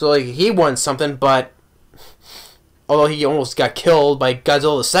 So, like, he won something, but although he almost got killed by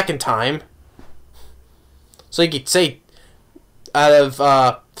Godzilla the second time. So you could say, out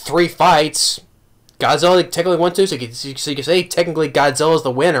of 3 fights, Godzilla technically won 2, so you could say technically Godzilla's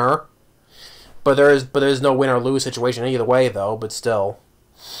the winner. But there's no win or lose situation either way, though, but still.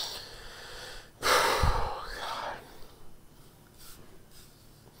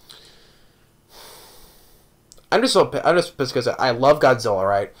 I'm just pissed because I love Godzilla,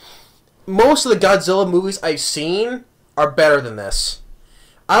 right? Most of the Godzilla movies I've seen are better than this.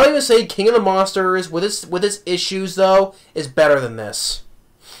 I don't even say King of the Monsters with its issues though is better than this.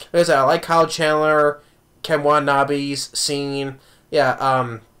 Like I said, I like Kyle Chandler, Ken Watanabe's scene.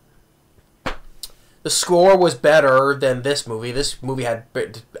 Yeah, the score was better than this movie. This movie had,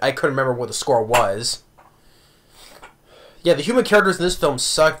 I couldn't remember what the score was. Yeah, the human characters in this film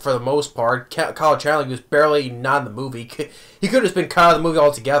sucked for the most part. Kyle Chandler was barely not in the movie. He could have just been cut out of the movie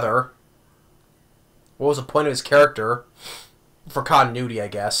altogether. What was the point of his character? For continuity, I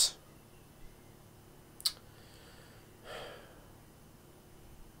guess.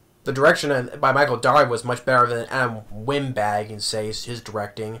 The direction by Michael Dougherty was much better than Adam Wimberg, you can say, his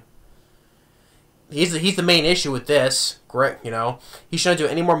directing. He's the main issue with this. Great, you know. He shouldn't do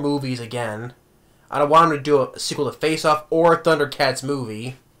any more movies again. I don't want him to do a sequel to Face Off or a Thundercats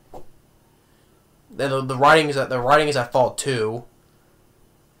movie. The writing is at fault too.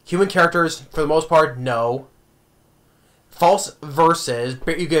 Human characters, for the most part, no. False versus.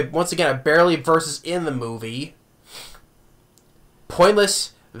 You get once again a barely versus in the movie.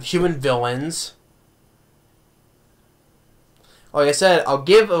 Pointless human villains. Like I said, I'll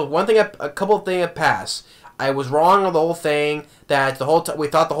give a couple of things a pass. I was wrong on the whole thing that we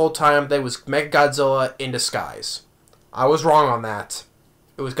thought the whole time that it was Mechagodzilla in disguise. I was wrong on that.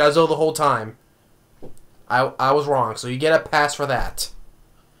 It was Godzilla the whole time. I was wrong, so you get a pass for that.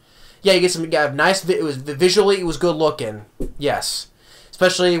 Yeah, you get nice. It was visually, it was good looking. Yes,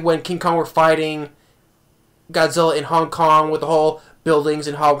 especially when King Kong were fighting Godzilla in Hong Kong with the whole buildings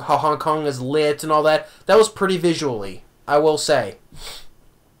and how Hong Kong is lit and all that. That was pretty visually, I will say.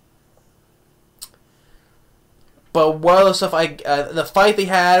 But one of the stuff the fight they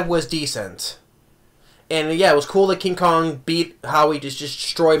had was decent. And yeah, it was cool that King Kong beat how he just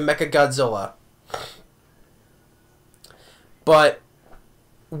destroyed Mechagodzilla. But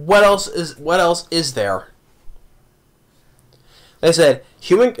what else is there? Like I said,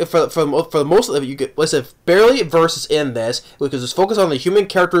 for the most of it, you get, like I said, barely versus in this because it's focused on the human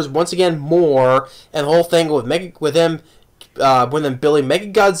characters once again more, and the whole thing with them building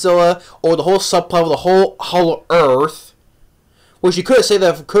Mechagodzilla, or the whole subplot of the whole Hollow Earth, which you could have said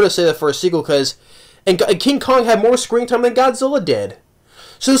that for a sequel, because and King Kong had more screen time than Godzilla did,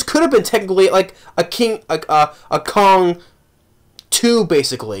 so this could have been technically like a Kong 2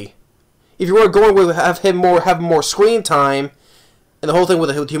 basically, if you were going with have more screen time. And the whole thing with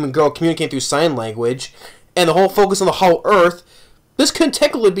the human girl communicating through sign language, and the whole focus on the Hollow Earth, this could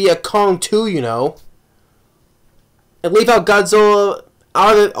technically be a Kong 2, you know. And leave out Godzilla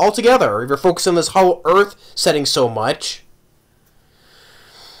out of it altogether, if you're focusing on this Hollow Earth setting so much.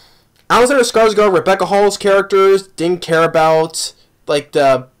 Alexander Skarsgard, Rebecca Hall's characters, didn't care about. Like,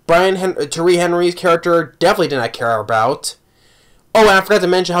 the Tyree Henry's character, definitely did not care about. Oh, and I forgot to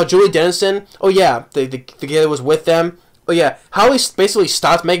mention how Julian Dennison, oh yeah, the kid that was with them, oh yeah, how he basically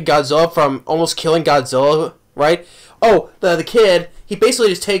stopped Mechagodzilla from almost killing Godzilla, right? Oh, the kid, he basically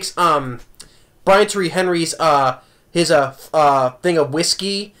just takes Brian Tyree Henry's his thing of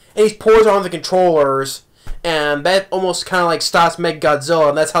whiskey, and he pours it on the controllers, and that almost kind of like stops Mechagodzilla,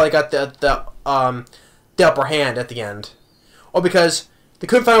 and that's how they got the upper hand at the end. Oh, because they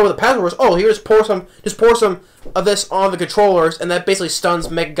couldn't find out what the password was. Oh, here, just pour some of this on the controllers, and that basically stuns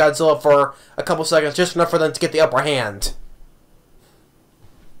Mechagodzilla for a couple seconds, just enough for them to get the upper hand.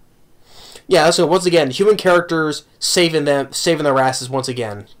 Yeah, so once again, human characters saving their asses once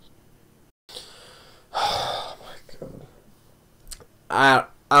again. Oh my god. I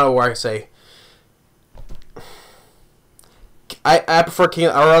don't know what I can say. I prefer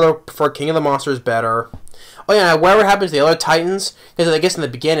rather prefer King of the Monsters better. Oh yeah, whatever happens to the other Titans, because I guess in the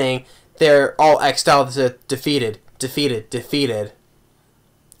beginning they're all X'd out to defeated.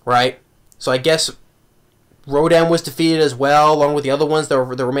 Right? So I guess Rodan was defeated as well, along with the other ones. The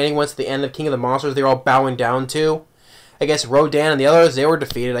remaining ones at the end of King of the Monsters, they're all bowing down to. I guess Rodan and the others, they were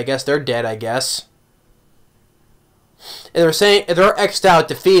defeated. I guess they're dead, I guess. And they're saying, if they're X'd out,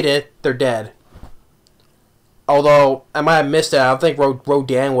 defeated, they're dead. Although, I might have missed that. I don't think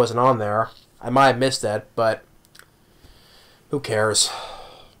Rodan wasn't on there. I might have missed that, but who cares?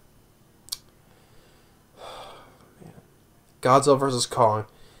 Godzilla vs. Kong.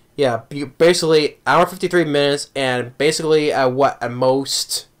 Yeah, basically, hour 53 minutes, and basically, at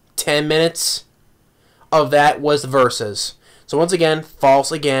most 10 minutes of that was the verses. So once again,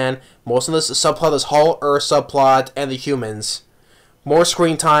 false again. Most of this subplot, this Hollow Earth subplot, and the humans. More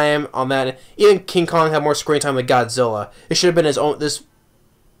screen time on that. Even King Kong had more screen time than Godzilla. It should have been his own. This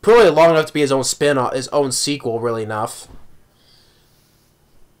probably long enough to be his own spin-off, his own sequel, really enough.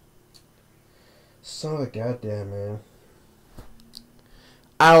 Son of a goddamn man.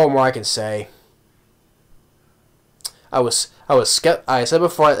 I don't know what more I can say. I said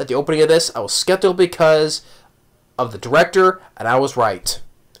before at the opening of this, I was skeptical because of the director, and I was right.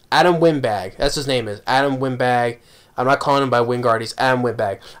 Adam Wingard, that's his name is Adam Wingard. I'm not calling him by Wingard. He's Adam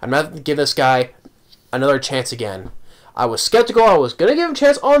Wingard. I'm not giving this guy another chance again. I was skeptical. I was gonna give him a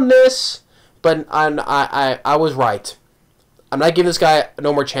chance on this, but I was right. I'm not giving this guy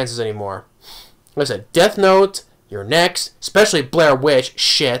no more chances anymore. Like I said, Death Note, you're next. Especially Blair Witch.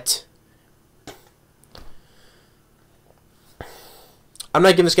 Shit. I'm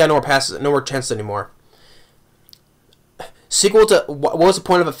not giving this guy no more chances anymore. Sequel to what was the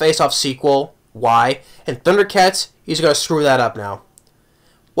point of a face-off sequel? Why? And Thundercats, he's gonna screw that up now.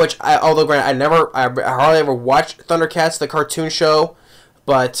 Which, although granted, I hardly ever watched Thundercats, the cartoon show,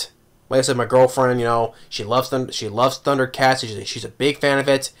 but like I said, my girlfriend, you know, she loves Thundercats. She's a big fan of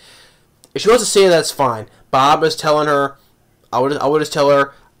it. If she wants to see it, that's fine. Bob is telling her, I would just tell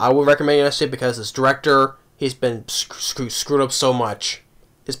her, I would recommend you to see it because this director, he's been screwed up so much.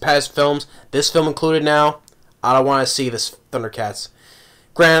 His past films, this film included now, I don't want to see this Thundercats.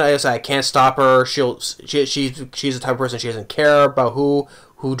 Granted, I can't stop her. She's the type of person, she doesn't care about who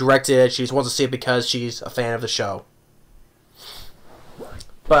directed it. She just wants to see it because she's a fan of the show.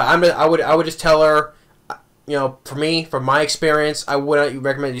 But I would just tell her, you know, from my experience, I wouldn't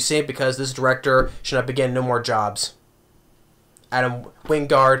recommend you see it because this director should not be getting no more jobs. Adam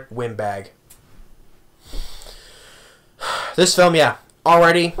Wingard, windbag. This film, yeah,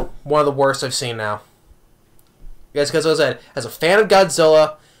 already one of the worst I've seen now. Yes, because as I said, as a fan of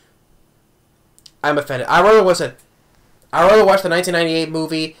Godzilla, I'm offended. I rather watch the 1998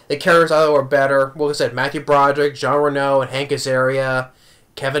 movie. The characters I thought were better. Well, like I said, Matthew Broderick, Jean Reno, and Hank Azaria,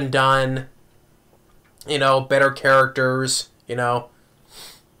 Kevin Dunn. You know, better characters. You know,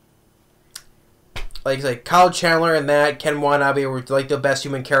 like I said, Kyle Chandler and that Ken Watanabe were like the best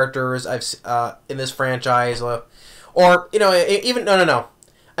human characters I've in this franchise. Or you know, even no.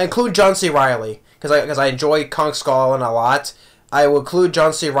 I include John C. Reilly because I enjoy Kong Skull a lot. I will include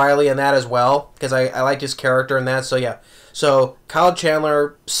John C. Reilly in that as well because I like his character in that. So yeah, so Kyle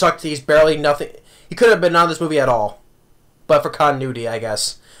Chandler sucked. He's barely nothing. He could have been on this movie at all, but for continuity, I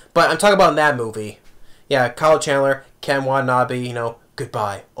guess. But I'm talking about in that movie. Yeah, Kyle Chandler, Ken Watanabe. You know,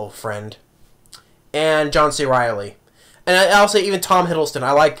 goodbye, old friend, and John C. Reilly, and I'll say even Tom Hiddleston.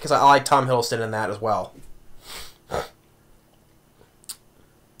 I like Tom Hiddleston in that as well.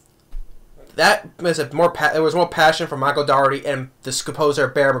 That was there was more passion from Michael Dougherty and the composer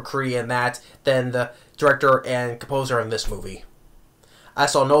Bear McCree in that than the director and composer in this movie. I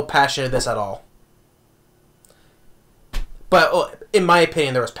saw no passion in this at all. But in my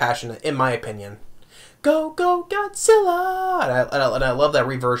opinion, there was passion. In my opinion, go go Godzilla, and I love that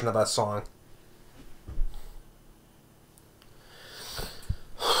reversion of that song.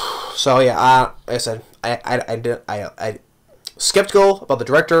 So yeah, like I said, I skeptical about the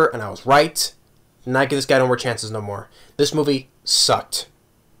director, and I was right. Not give this guy no more chances no more. This movie sucked.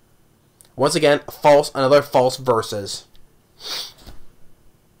 Once again, another false versus.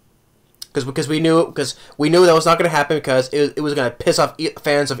 Because we knew that was not going to happen because it was going to piss off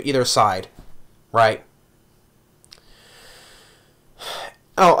fans of either side, right?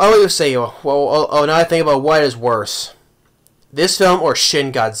 Oh, I'll even say, now I think about what is worse, this film or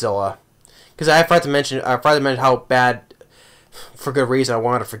Shin Godzilla, because I forgot to mention how bad. For good reason, I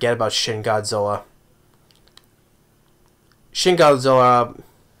wanted to forget about Shin Godzilla. Shin Godzilla...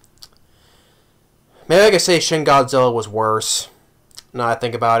 Maybe I could say Shin Godzilla was worse. Now I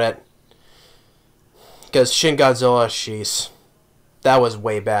think about it. Because Shin Godzilla, jeez. That was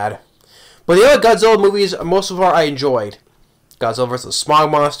way bad. But the other Godzilla movies, most of all, I enjoyed. Godzilla vs. the Smog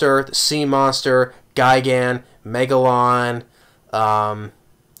Monster, the Sea Monster, Gigan, Megalon,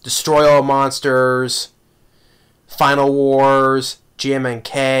 Destroy All Monsters... Final Wars,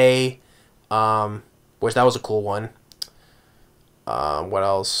 GMNK, which that was a cool one. What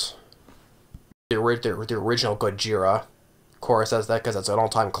else? The original Godzilla. Of course, that's that because that's an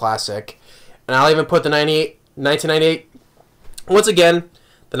all-time classic. And I'll even put the 1998. Once again,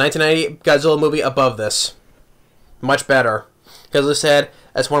 the 1998 Godzilla movie above this. Much better. Because as I said,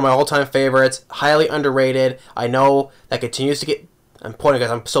 that's one of my all-time favorites. Highly underrated. I know that continues to get... I'm pointing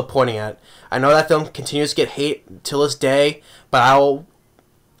because I'm still pointing at it. I know that film continues to get hate till this day, but I'll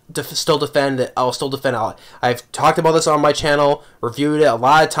still defend it. I'll still defend it. I've talked about this on my channel, reviewed it a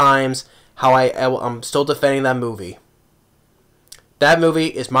lot of times, how I'm still defending that movie. That movie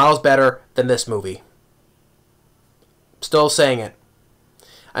is miles better than this movie. Still saying it.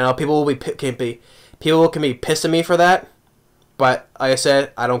 I know people can be pissed at me for that, but like I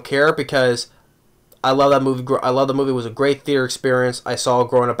said, I don't care because I love that movie. I love the movie. It was a great theater experience I saw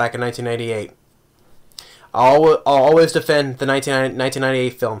growing up back in 1998. I'll always defend the 1998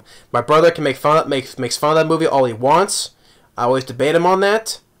 film. My brother can makes fun of that movie all he wants. I always debate him on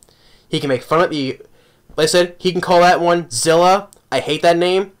that. He can make fun of the... Like I said, he can call that one Zilla. I hate that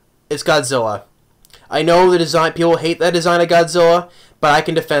name. It's Godzilla. I know the design... People hate that design of Godzilla, but I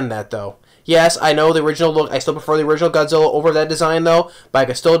can defend that, though. Yes, I know the original look. I still prefer the original Godzilla over that design, though. But I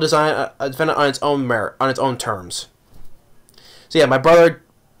can still defend it on its own merit, on its own terms. So yeah, my brother,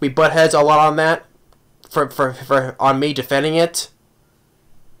 we butt heads a lot on that. On me defending it.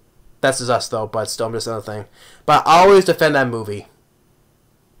 That's just us, though. But still, I'm just another thing. But I always defend that movie.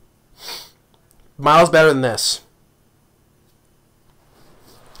 Miles better than this.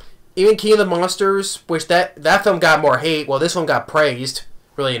 Even King of the Monsters, which that film got more hate. Well, this one got praised,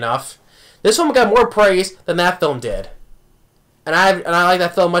 really enough. This one got more praise than that film did, and I like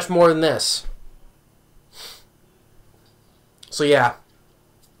that film much more than this. So yeah,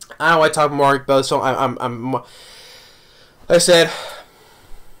 I don't want to talk more about this film. Like I said,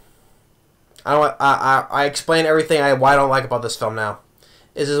 I explain everything why I don't like about this film now.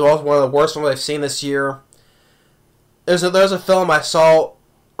 This is one of the worst ones I've seen this year. There's a film I saw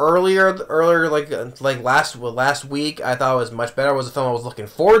earlier like last week. I thought it was much better. It was a film I was looking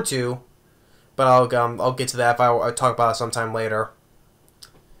forward to. But I'll get to that if I talk about it sometime later.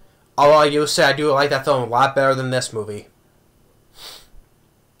 Although I do say I do like that film a lot better than this movie.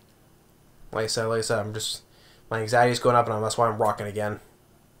 Like I said, I'm just My anxiety's going up, and that's why I'm rocking again.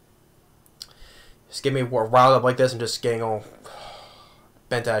 Just get me riled up like this. I'm just getting all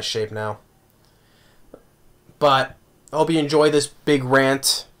bent out of shape now. But I hope you enjoyed this big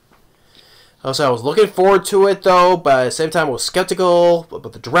rant. Also, I was looking forward to it, though, but at the same time, I was skeptical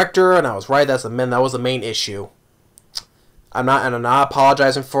about the director, and I was right. That was the main issue. I'm not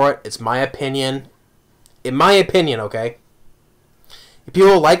apologizing for it. It's my opinion. In my opinion, okay? If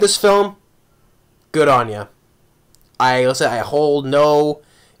people like this film, good on you. I hold no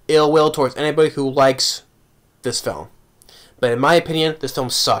ill will towards anybody who likes this film. But in my opinion, this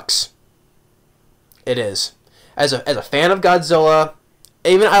film sucks. It is. As a fan of Godzilla,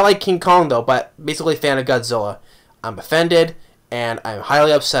 even I like King Kong though, but basically a fan of Godzilla, I'm offended and I'm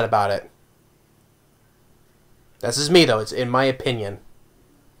highly upset about it. This is me though. It's in my opinion.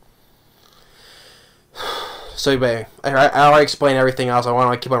 So anyway, I already explained everything else. I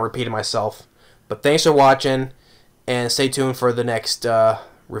want to keep on repeating myself. But thanks for watching, and stay tuned for the next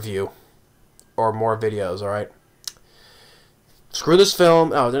review or more videos. All right. Screw this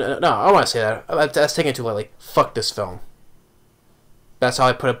film. Oh no, I don't want to say that. That's taking it too lightly. Fuck this film. That's how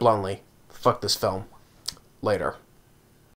I put it bluntly. Fuck this film. Later.